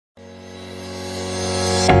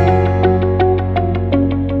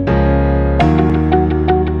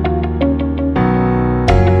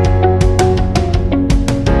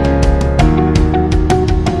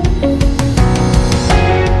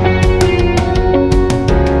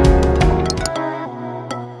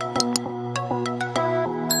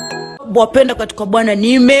wapenda katika Bwana,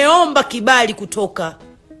 nimeomba kibali kutoka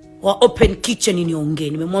wa Open Kitchen niongee.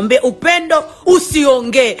 Nimemwambia Upendo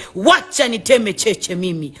usiongee, wacha niteme cheche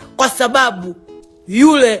mimi, kwa sababu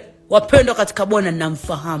yule wapenda katika Bwana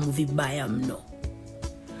namfahamu vibaya mno.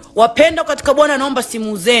 Wapenda katika Bwana, naomba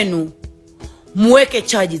simu zenu muweke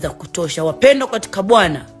chaji za kutosha. Wapenda katika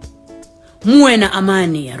Bwana, muwe na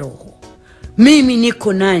amani ya roho. Mimi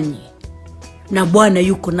niko nanyi na Bwana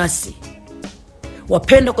yuko nasi.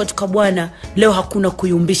 Wapenda katika Bwana, leo hakuna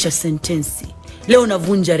kuyumbisha sentensi. Leo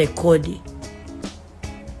navunja rekodi.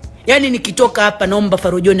 Yani nikitoka hapa naomba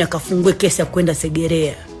Farujoni akafungue kesi ya kwenda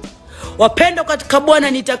Segerea. Wapenda katika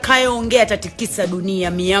Bwana, nitakayeongea tatikisa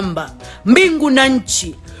dunia, miamba, mbingu na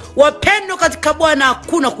nchi. Wapenda katika Bwana,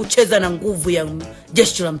 hakuna kucheza na nguvu ya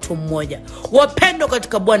jeshi la mtu mmoja. Wapenda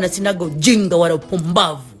katika Bwana, sinaga ujinga wala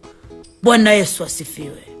upumbavu. Bwana Yesu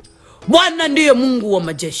asifiwe. Bwana ndiye Mungu wa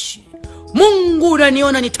majeshi. Mungu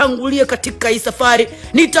unaniona nitangulie katika hii safari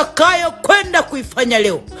nitakayo kwenda kuifanya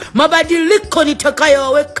leo. Mabadiliko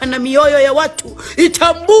nitakayoweka na mioyo ya watu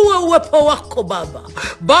itambue uwepo wako Baba.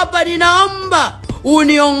 Baba, ninaomba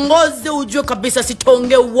uniongoze, ujue kabisa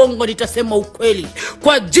sitaongea uongo, nitasema ukweli.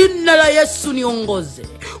 Kwa jina la Yesu niongoze.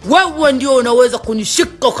 Wewe ndio unaweza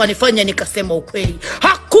kunishika ukanifanya nikasema ukweli.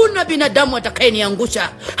 Hakuna binadamu atakayeniangusha,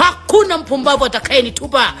 hakuna mpumbavu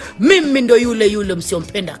atakayenitupa. Mimi ndo yule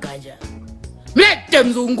msiompenda kaja. Mlete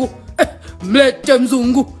mzungu, mlete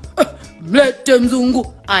mzungu, mlete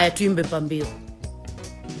mzungu. Aya, tuimbe pambio.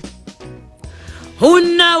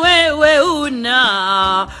 Una wewe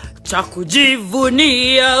una cha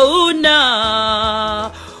kujivunia,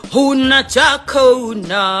 una chako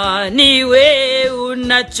una, niwe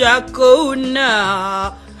una chako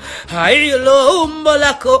una. Hailo umbo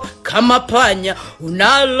lako kama panya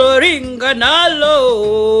unaloringa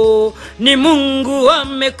nalo, ni Mungu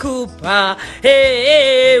amekupa.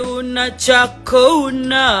 Una chako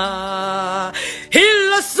una.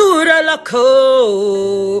 Hilo sura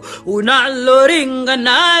lako unaloringa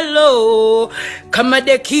nalo kama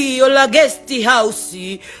dekio la guest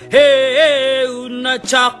house. Una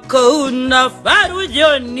chako una.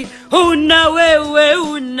 Farujoni una wewe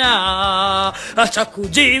una acha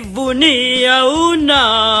kujivunia,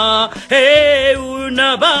 una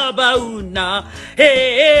una baba una,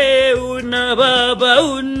 una baba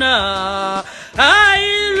una.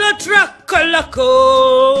 Ailo trako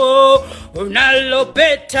lako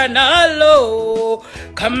unalopeta nalo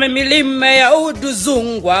kama milima ya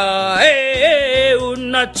uduzungwa.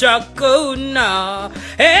 Una chako una,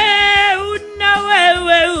 una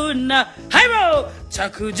wewe una. Haibo cha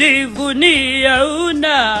kujivunia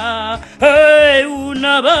una,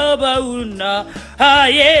 una baba una,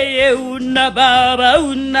 una baba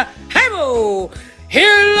una. Haibo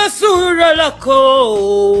hilo sura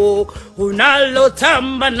lako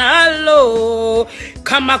unalotamba nalo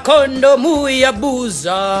kama kondomu ya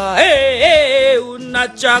buza. Una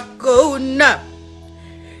chako una,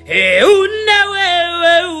 una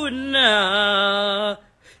wewe una.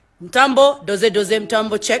 Mtambo doze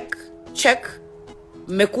mtambo check check.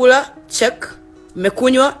 Mmekula check,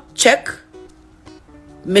 mmekunywa check,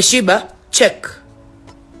 mmeshiba check.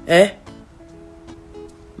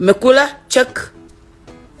 Mmekula check.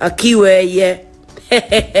 Akiweye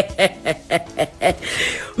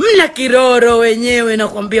mna kiroro wenyewe,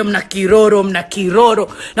 nakwambia mna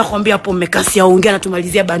kiroro. Nakwambia hapo mmekasi aongea na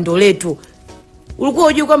tumalizia bando letu. Ulikuwa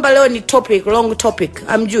unajua kwamba leo ni topic, long topic?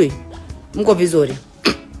 Amjui? Mko vizuri?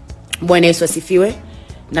 Bwana Yesu asifiwe.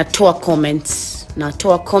 Natoa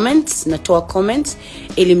comments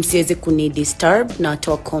ili msiweze kunidisturb.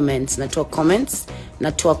 Natoa comments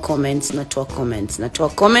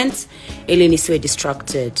ili nisiwe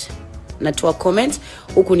distracted. Natoa comments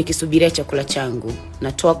huku nikisubiria chakula changu.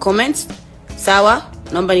 Natoa comments. Sawa?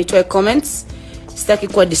 Naomba nitoe comments. Sitaki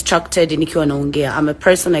kuwa distracted nikiwa naongea. I'm a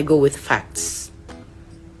person, I go with facts.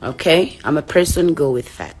 Okay? I'm a person, go with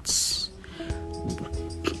facts.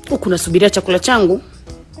 Huku nasubiria chakula changu,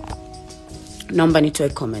 naomba nitoe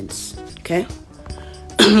comments. Okay?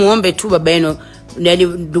 Muombe tu baba yenu, yani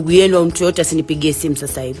ndugu yenu au mtu yote asinipigie simu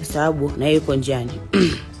sasa hivi sababu na yeye yuko njiani.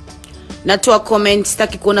 Natoa comments,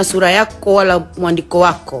 sitaki kuona sura yako wala mwandiko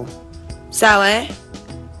wako. Sawa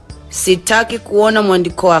Sitaki kuona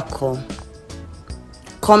mwandiko wako.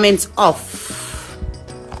 Comments off.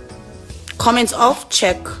 Comments off,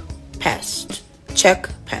 check past. Check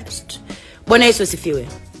past. Bwana Yesu asifiwe.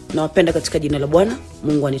 Nawapenda katika jina la Bwana.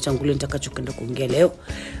 Mungu anitangulie nitakachokwenda kuongea leo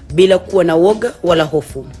bila kuwa na woga wala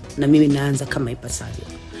hofu, na mimi naanza kama ipasavyo.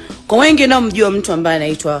 Kwa wengi na mjua mtu ambaye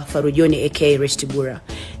anaitwa Farujoni aka Recho Temu.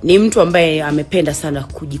 Ni mtu ambaye amependa sana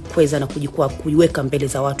kujikweza na kujiweka mbele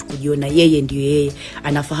za watu, kujiona yeye ndio yeye,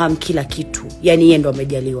 anafahamu kila kitu. Yani yeye ndo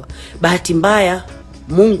amejaliwa. Bahati mbaya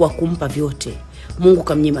Mungu akumpa vyote. Mungu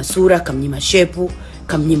kamnyima sura, kamnyima shepu,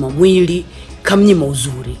 kamnyima mwili, kamnyima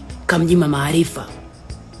uzuri, kamnyima maarifa.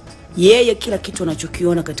 Yeye kila kitu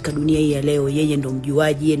anachokiona katika dunia hii ya leo, yeye ndo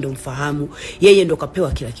mjuaji, yeye ndo mfahamu, yeye ndo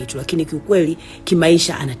kapewa kila kitu. Lakini kiukweli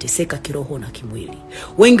kimaisha anateseka kiroho na kimwili.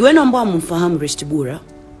 Wengi wenu ambao mfahamu Recho Temu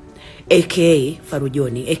aka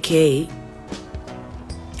Farujoni aka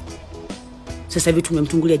sasa hivi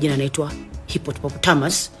tumemtungulia jina anaitwa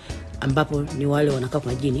Hippopotamus, ambapo ni wale wanakaa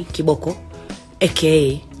kwa majini, kiboko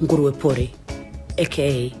aka nguruwe pori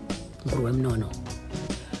aka nguruwe mnono.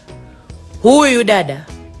 Huyu dada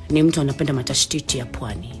ni mtu anapenda matashtiti ya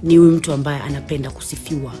pwani. Ni mtu ambaye anapenda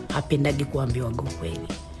kusifiwa, hapendagi kuambiwa ukweli.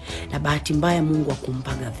 Na bahati mbaya Mungu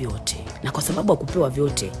akumpaga vyote. Na kwa sababu akupewa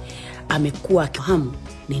vyote, amekuwa akifahamu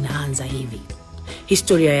ninaanza hivi.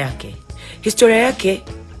 Historia yake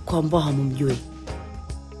kwa ambao hamumjui.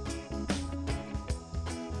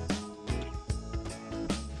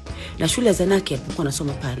 Na shule za Naki alikuwa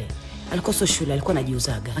anasoma pale. Alikuwa sio shule, alikuwa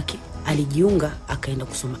anajiuzaga. Alijiunga akaenda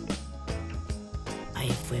kusoma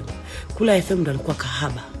FM. Kula FM ndo alikuwa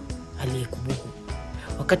kahaba aliyekubuhu.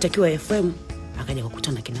 Wakati akiwa FM akaja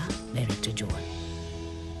kukutana kina Director John.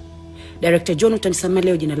 Director John, utanisamea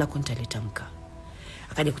leo jina lako nitalitamka.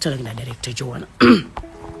 Akaja kukutana kina Director John.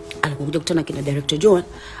 Alipokuja kukutana kina Director John,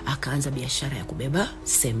 akaanza biashara ya kubeba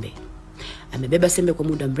sembe. Amebeba sembe kwa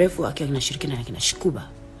muda mrefu akiwa anashirikiana na kina Shikuba.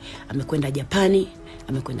 Amekwenda Japani,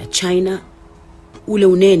 amekwenda China. Ule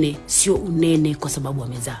unene sio unene kwa sababu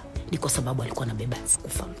amezaa, ni kwa sababu alikuwa anabeba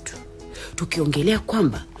kufa mtu. Tukiongelea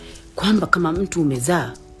kwamba kama mtu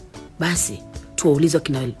umezaa, basi tuwaulize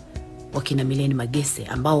wakina Mileni Magese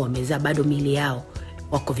ambao wamezaa bado miili yao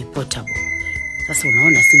wako vipotable. Sasa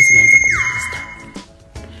unaona sisi tunaweza kujiuliza.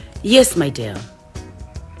 Yes my dear.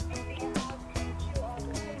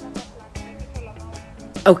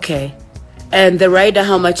 Okay. And the rider,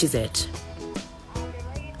 how much is it?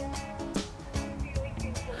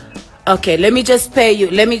 Okay, let me just pay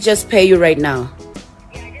you right now.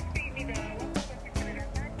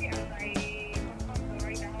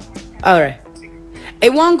 All right.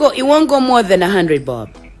 It won't go more than 100 bob.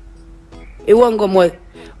 It won't go more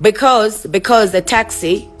because a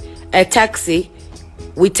taxi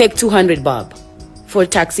we take 200 bob for a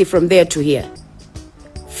taxi from there to here.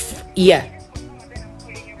 Yeah.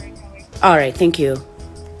 All right, thank you.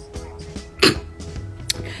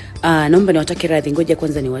 Naomba niwatake radhi, ngoja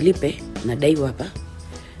kwanza niwalipe, nadaiwa hapa.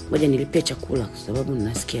 Ngoja nilipie chakula kwa sababu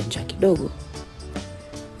ninasikia njaa kidogo.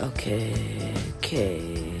 Okay.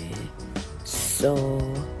 So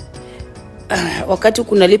wakati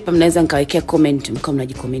kunalipa mnaweza nikawekea comment, mkao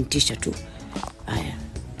mnajikomentisha tu. Haya.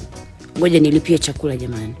 Ngoja nilipie chakula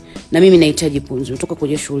jamani. Na mimi nahitaji punzu kutoka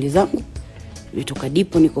kwenye shughuli zangu. Nimetoka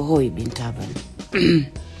dipo, niko hoi bintaban.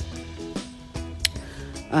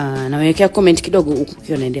 Nawekea comment kidogo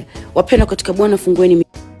ukiwa naendelea. Wapendwa katika Bwana, fungueni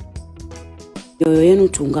mioyo yenu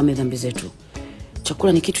tuungame dhambi zetu.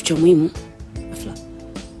 Chakula ni kitu cha muhimu.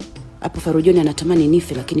 Hapo Farujoni anatamani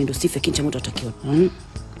nife, lakini ndo sife kincha moto atakiona.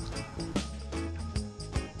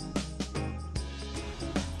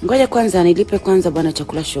 Ngoja kwanza nilipe kwanza bwana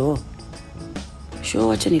chakula show.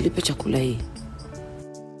 Acha nilipe chakula hii.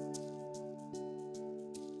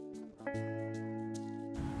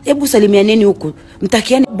 Hebu salimianeni huku.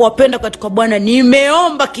 Mtakiani wapenda katika Bwana,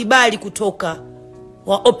 nimeomba kibali kutoka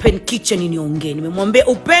wa Open Kitchen niongee. Nimemwambia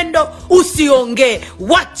upendo usiongee,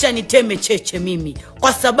 wacha niteme cheche mimi,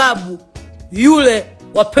 kwa sababu yule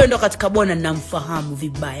wapenda katika Bwana namfahamu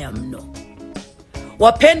vibaya mno.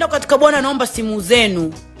 Wapenda katika Bwana, naomba simu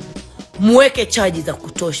zenu muweke chaji za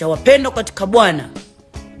kutosha. Wapenda katika Bwana,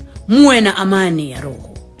 muwe na amani ya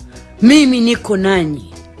roho. Mimi niko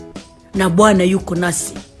nanyi na Bwana yuko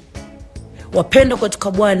nasi. Wapenda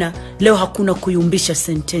katika Bwana, leo hakuna kuyumbisha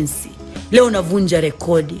sentensi. Leo navunja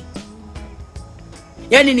rekodi.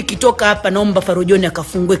 Yani nikitoka hapa naomba Farujoni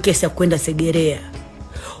akafungue kesi ya kwenda Segerea.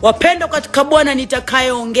 Wapenda katika Bwana,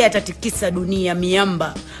 nitakayeongea tatikisa dunia,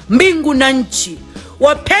 miamba, mbingu na nchi.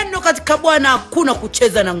 Wapenda katika Bwana, hakuna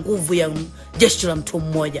kucheza na nguvu ya jeshi la mtu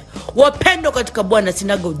mmoja. Wapenda katika Bwana,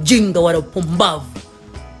 sinaga ujinga wala upumbavu.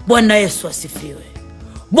 Bwana Yesu asifiwe.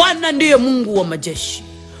 Bwana ndiye Mungu wa majeshi.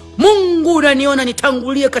 Mungu unaniona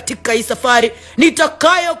nitangulie katika hii safari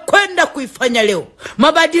nitakayo kwenda kuifanya leo.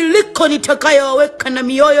 Mabadiliko nitakayoweka na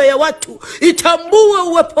mioyo ya watu itambue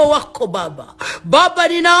uwepo wako Baba. Baba,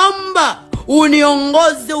 ninaomba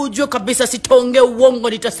uniongoze, ujue kabisa sitaongea uongo,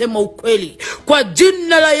 nitasema ukweli. Kwa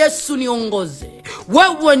jina la Yesu niongoze.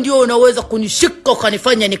 Wewe ndio unaweza kunishika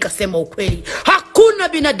ukanifanya nikasema ukweli. Hakuna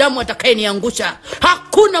binadamu atakayeniangusha,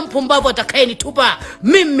 hakuna mpumbavu atakayenitupa.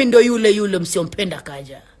 Mimi ndo yule msiompenda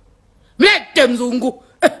kaja. Mlete mzungu,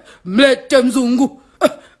 mlete mzungu,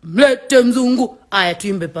 mlete mzungu. Aya,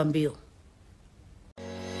 tuimbe pambio.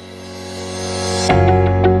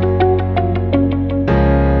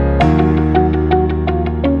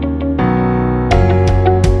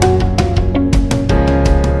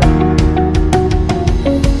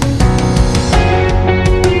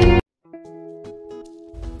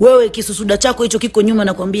 Wewe kisusuda chako hicho kiko nyuma,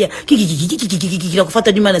 nakwambia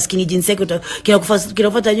kinakufuata nyuma na skinny jeans yake,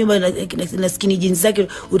 kinakufuata nyuma na skinny jeans yake,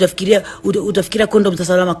 utafikiria condom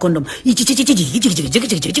salama condom. Hicho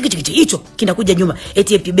kinakuja nyuma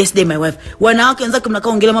eti happy birthday my wife. Wanawake wenzake mnakaa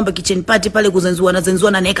ongelea mambo kitchen party pale,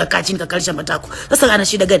 kuzenzua na naeka kaa chini kakalisha matako. Sasa ana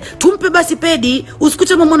shida gani? Tumpe basi pedi.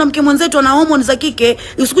 Usikute mwanamke mwenzetu ana hormone za kike,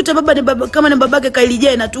 usikute kama ni babake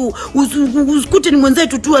kailijea na tu, usikute ni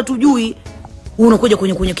mwenzetu tu atujui. Unakuja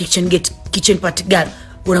kwenye kitchen party girl,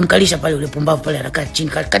 unamkalisha pale ule pumbavu pale anakaa chini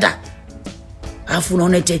kata. Alafu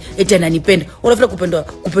unaona eti ananipenda. Unafikiri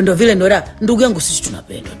kupendwa vile ndo raha? Ndugu yangu, sisi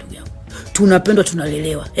tunapendwa ndugu yangu. Tunapendwa,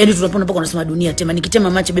 tunalelewa. Yaani tunapenda mpaka unasema dunia tema. Nikitema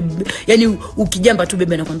macho bebe, yani ukijamba tu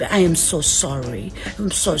bebe anakuambia I am so sorry.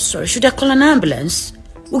 I'm so sorry. Should I call an ambulance?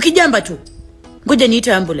 Ukijamba tu. Ngoja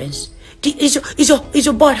niite ambulance. Is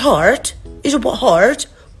your bad heart? Is your bad heart?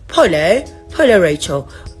 Pole Rachel.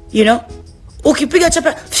 You know? Ukipiga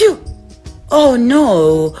chapa, phew. Oh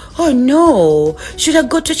no. Should I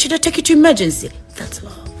take you to emergency? That's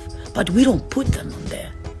love. But we don't put them on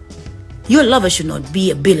there. Your lover should not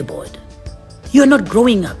be a billboard. You're not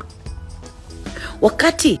growing up.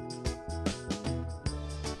 Wakati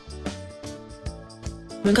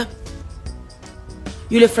Mengapi?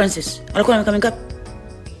 Yule Francis alikuwa na mengapi?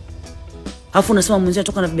 Alafu unasema mwenzi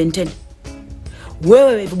anatoka na vibenteni.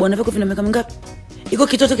 Wewe bwana wako vina mengapi? Iko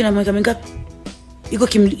kitoto kina mengapi?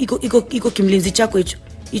 Iko kimlinzi chako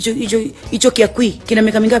hicho kiakui kina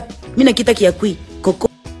miaka mingapi? Mimi nakita kiakui koko.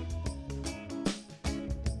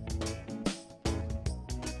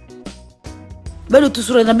 Bado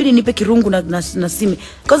tusura inabidi nipe kirungu na sime.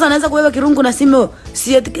 Kwanza anaweza kubeba kirungu na sime,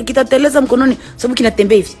 si kitateleza mkononi sababu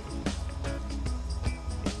kinatembea hivi.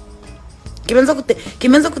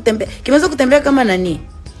 Kimeanza kutembea kama nani?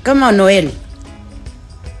 Kama Noel.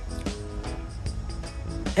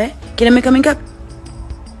 Kina miaka mingapi?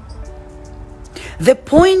 The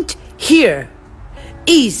point here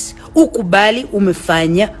is ukubali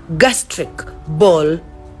umefanya gastric ball.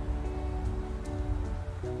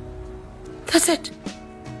 That's it.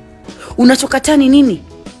 Unachokataa ni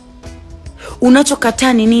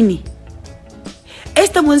nini?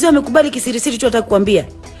 Esther mwenzi amekubali kisirisiri tu, atakwambia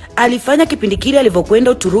alifanya kipindi kile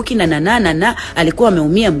alivyokwenda Uturuki na alikuwa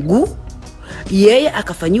ameumia mguu, yeye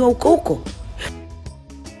akafanyiwa huko.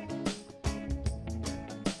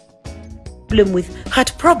 With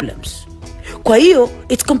heart problems. Kwa hiyo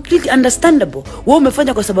it's completely understandable. Wewe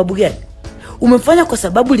umefanya kwa sababu gani? Umefanya kwa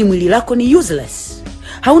sababu mwili lako ni useless.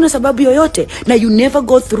 Hauna sababu yoyote, na you never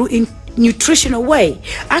go through in nutritional way.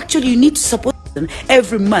 Actually you need to support them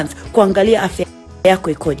every month kuangalia afya yako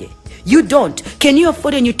ikoje. You don't. Can you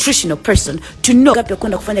afford a nutritional person to know gapi ya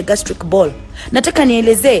kwenda kufanya gastric ball? Nataka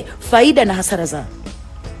nielezee faida na hasara za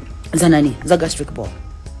gastric ball.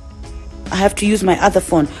 I have to use my other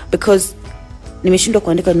phone because nimeshindwa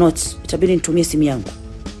kuandika notes, itabidi nitumie simu yangu.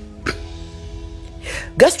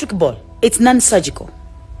 Gastric ball, it's non-surgical.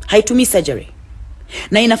 Haitumii surgery.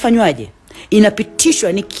 Na inafanywaje?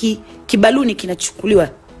 Inapitishwa ni kibaluni kinachukuliwa,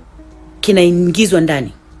 kinaingizwa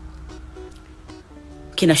ndani.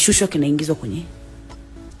 Kinashushwa, kinaingizwa kwenye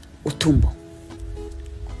utumbo.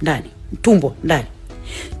 Ndani.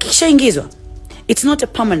 Kisha ingizwa. It's not a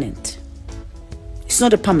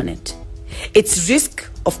permanent. Its risk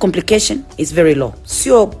of complication is very low.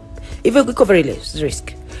 Sio hivyo, iko very low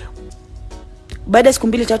risk. Baada ya siku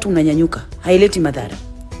 2-3 unanyanyuka, haileti madhara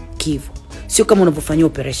kivu. Sio kama unavyofanyia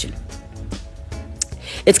operation.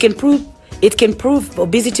 It can prove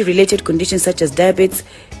obesity related conditions such as diabetes,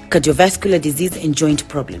 cardiovascular disease and joint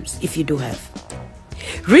problems if you do have.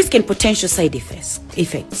 Risk and potential side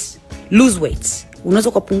effects. Lose weight.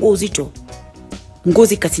 Unaweza kupungua uzito,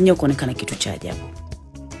 ngozi kasinyo kuonekana kitu cha ajabu.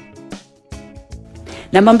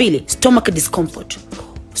 Namba 2, stomach discomfort.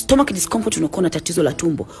 Stomach discomfort, unakuwa na tatizo la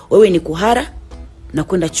tumbo. Wewe ni kuhara na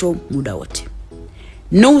kwenda choo muda wote.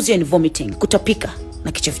 Nausea and vomiting, kutapika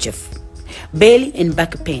na kichefuchefu. Belly and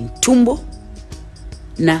back pain, tumbo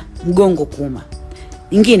na mgongo kuuma.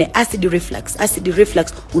 Ingine acid reflux. Acid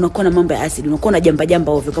reflux unakuwa na mambo ya acid, unakuwa na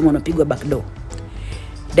jamba ovyo kama unapigwa backdoor.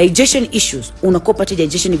 Digestion issues, unakuwa pata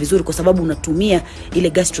digestion vizuri kwa sababu unatumia ile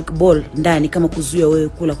gastric ball ndani kama kuzuia wewe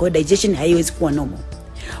kula, kwa hiyo digestion haiwezi kuwa normal.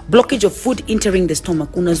 Blockage of food entering the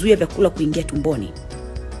stomach, unazuia vyakula kuingia tumboni.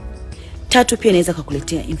 3 pia inaweza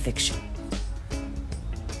kukuletea infection.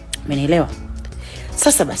 Umenielewa?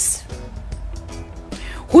 Sasa basi,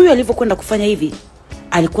 huyu alivyokwenda kufanya hivi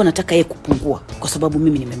alikuwa anataka yeye kupungua kwa sababu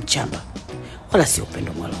mimi nimemchamba. Wala si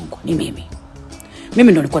upendo mwalongo, ni mimi.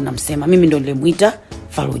 Mimi ndo nilikuwa namsema, mimi ndo nilimuita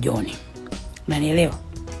Farujoni. Unanielewa?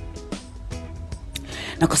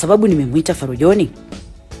 Na kwa sababu nimemuita Farujoni,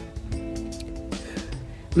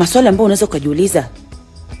 maswali ambayo unaweza kujiuliza,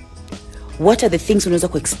 what are the things unaweza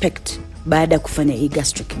kuexpect baada ya kufanya hii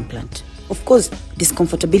gastric implant? Of course,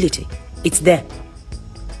 discomfortability, it's there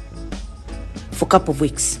for a couple of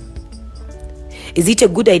weeks. Is it a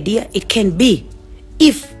good idea? It can be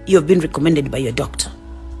if you have been recommended by your doctor.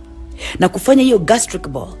 Na kufanya hiyo gastric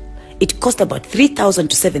ball, it cost about 3,000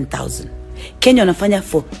 to 7,000. Kenya wanafanya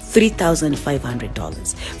for $3,500.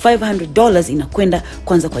 $500 inakwenda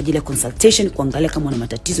kwanza kwa ajili ya consultation, kuangalia kama una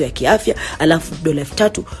matatizo ya kiafya, alafu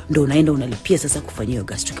 $3,000 ndio unaenda unalipia sasa kufanya hiyo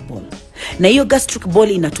gastric ball. Na hiyo gastric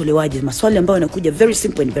ball inatolewaje? Maswali ambayo yanakuja very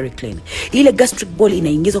simple and very clean. Ile gastric ball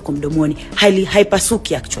inaingizwa kwa mdomoni,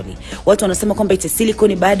 haipasuki actually. Watu wanasema kwamba it's a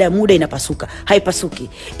silicone, baada ya muda inapasuka. Haipasuki.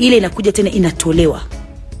 Ile inakuja tena inatolewa.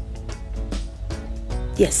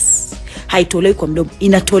 Yes. Haitolewi kwa mdomo,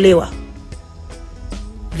 inatolewa.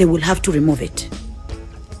 They will have to remove it.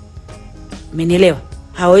 Umenielewa?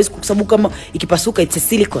 Hawezi, kwa sababu kama ikipasuka it's a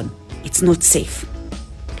silicone, it's not safe.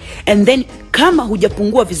 And then kama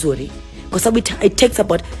hujapungua vizuri, kwa sababu it takes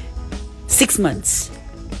about 6 months.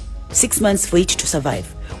 6 months for it to survive.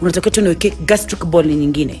 Unatakiwa tu niweke gastric ball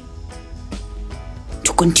nyingine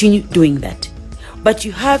to continue doing that. But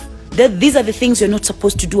you have these are the things you're not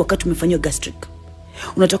supposed to do wakati umefanywa gastric.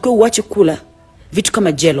 Unatakiwa uache kula vitu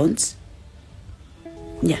kama jelons.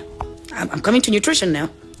 Yeah, I'm coming to nutrition now.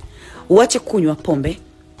 Uache kunywa pombe,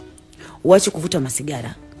 uache kuvuta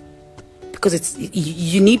masigara, because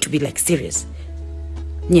you need to be like serious.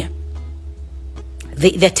 Yeah,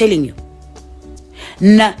 they're telling you.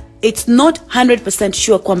 Na it's not 100%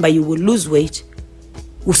 sure kwamba you will lose weight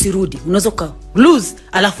usirudi. Unaweza ka lose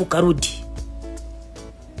alafu karudi.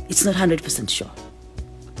 It's not 100% sure.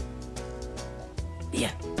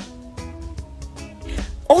 Yeah.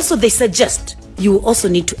 Also, they suggest you also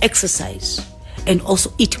need to exercise and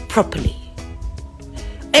also eat properly.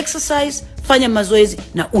 Exercise, fanya mazoezi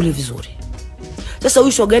na ule vizuri. Sasa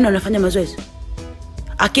huyu shogani anafanya mazoezi,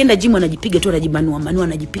 akienda gym anajipiga tu, anajibanua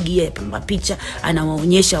anajipigia picha,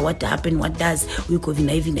 anawaonyesha what happen, what does, yuko hivi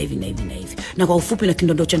na hivi na hivi na hivi na hivi. Na kwa ufupi na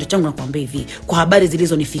kindondo changu nakwambia hivi, kwa habari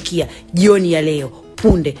zilizonifikia jioni ya leo,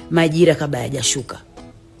 punde majira kabla hajashuka,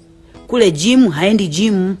 kule gym haendi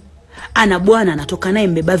gym, ana bwana anatoka naye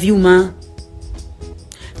mbeba vyuma.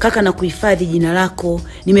 Kaka, na kuhifadhi jina lako,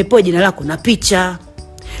 nimepewa jina lako na picha,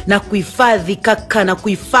 na kuhifadhi kaka, na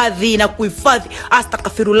kuhifadhi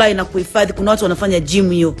astaghfirullah, na kuhifadhi. Kuna watu wanafanya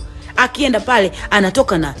gym hiyo, akienda pale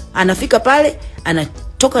anafika pale,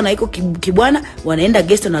 anatoka na iko kibwana, wanaenda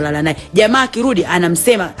guest na lala naye. Jamaa akirudi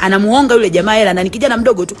anamsema, anamuonga yule jamaa hela, na ni kijana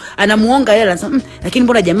mdogo tu, anamuonga hela, anasema lakini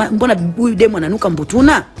mbona huyu demo ananuka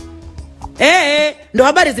mbutuna? Ndo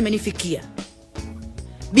habari zimenifikia.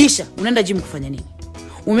 Bisha, unaenda gym kufanya nini?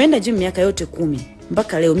 Umeenda gym miaka yote 10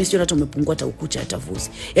 mpaka leo mimi siona hata umepungua hata ukucha hata vuzi.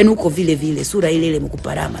 Yaani uko vile vile, sura ile ile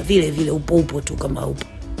imekuparama vile vile, upo tu kama upo.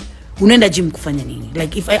 Unaenda gym kufanya nini?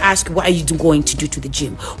 Like if I ask what are you going to do to the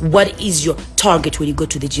gym? What is your target when you go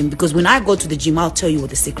to the gym? Because when I go to the gym, I'll tell you what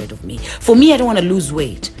the secret of me. For me, I don't want to lose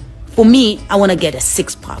weight. For me, I want to get a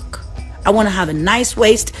 6-pack. I want to have a nice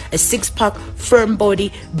waist, a 6-pack, firm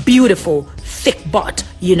body, beautiful, thick butt,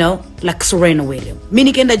 you know, like Serena Williams. Mimi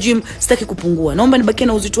nikienda gym sitaki kupungua. Naomba nibakie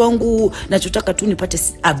na uzito wangu, nachotaka tu nipate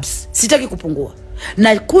abs. Sitaki kupungua.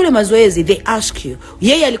 Na kule mazoezi they ask you,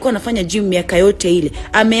 yeye alikuwa anafanya gym miaka yote ile,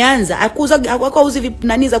 ameanza akauzi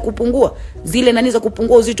nani za kupungua, zile nani za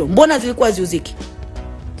kupungua uzito, mbona zilikuwa ziuziki?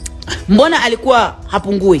 Mbona alikuwa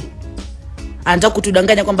hapungui? Anataka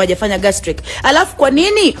kutudanganya kwamba hajafanya gastric. Alafu kwa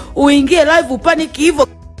nini uingie live upanic hivyo?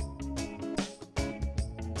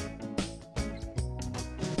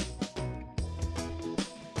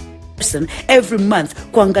 Every month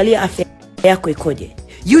kuangalia afya yako ikoje.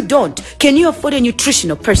 You don't. Can you afford a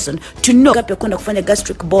nutritional person to know gapi ya kwenda kufanya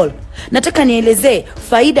gastric ball? Nataka nielezee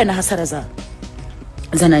faida na hasara za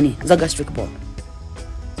gastric ball.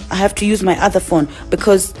 I have to use my other phone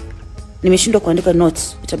because nimeshindwa kuandika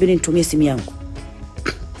notes, itabidi nitumie simu yangu.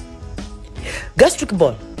 Gastric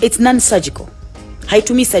ball, it's non-surgical.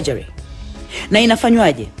 haitumii surgery. Na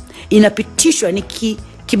inafanywaje? Inapitishwa, ni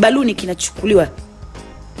kibaluni kinachukuliwa,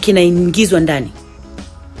 kinaingizwa ndani,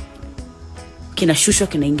 kinashushwa,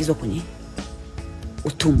 kinaingizwa kwenye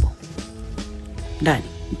utumbo ndani,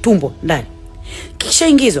 utumbo ndani. Kisha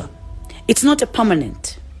ingizwa, it's not a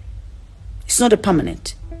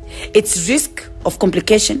permanent. Its risk of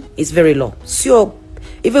complication is very low. Sio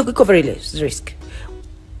hivyo, iko very low risk.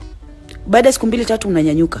 Baada ya siku 2-3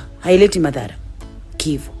 unanyanyuka, haileti madhara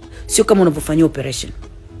kivu. Sio kama unavyofanyia operation.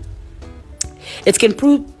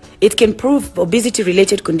 It can prove obesity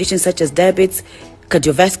related conditions such as diabetes,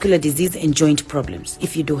 cardiovascular disease and joint problems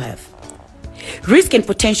if you do have. Risk and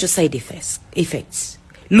potential side effects.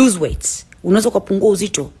 Lose weight. Unaweza kupungua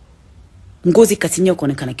uzito, ngozi kasinyo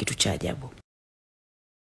kuonekana kitu cha ajabu.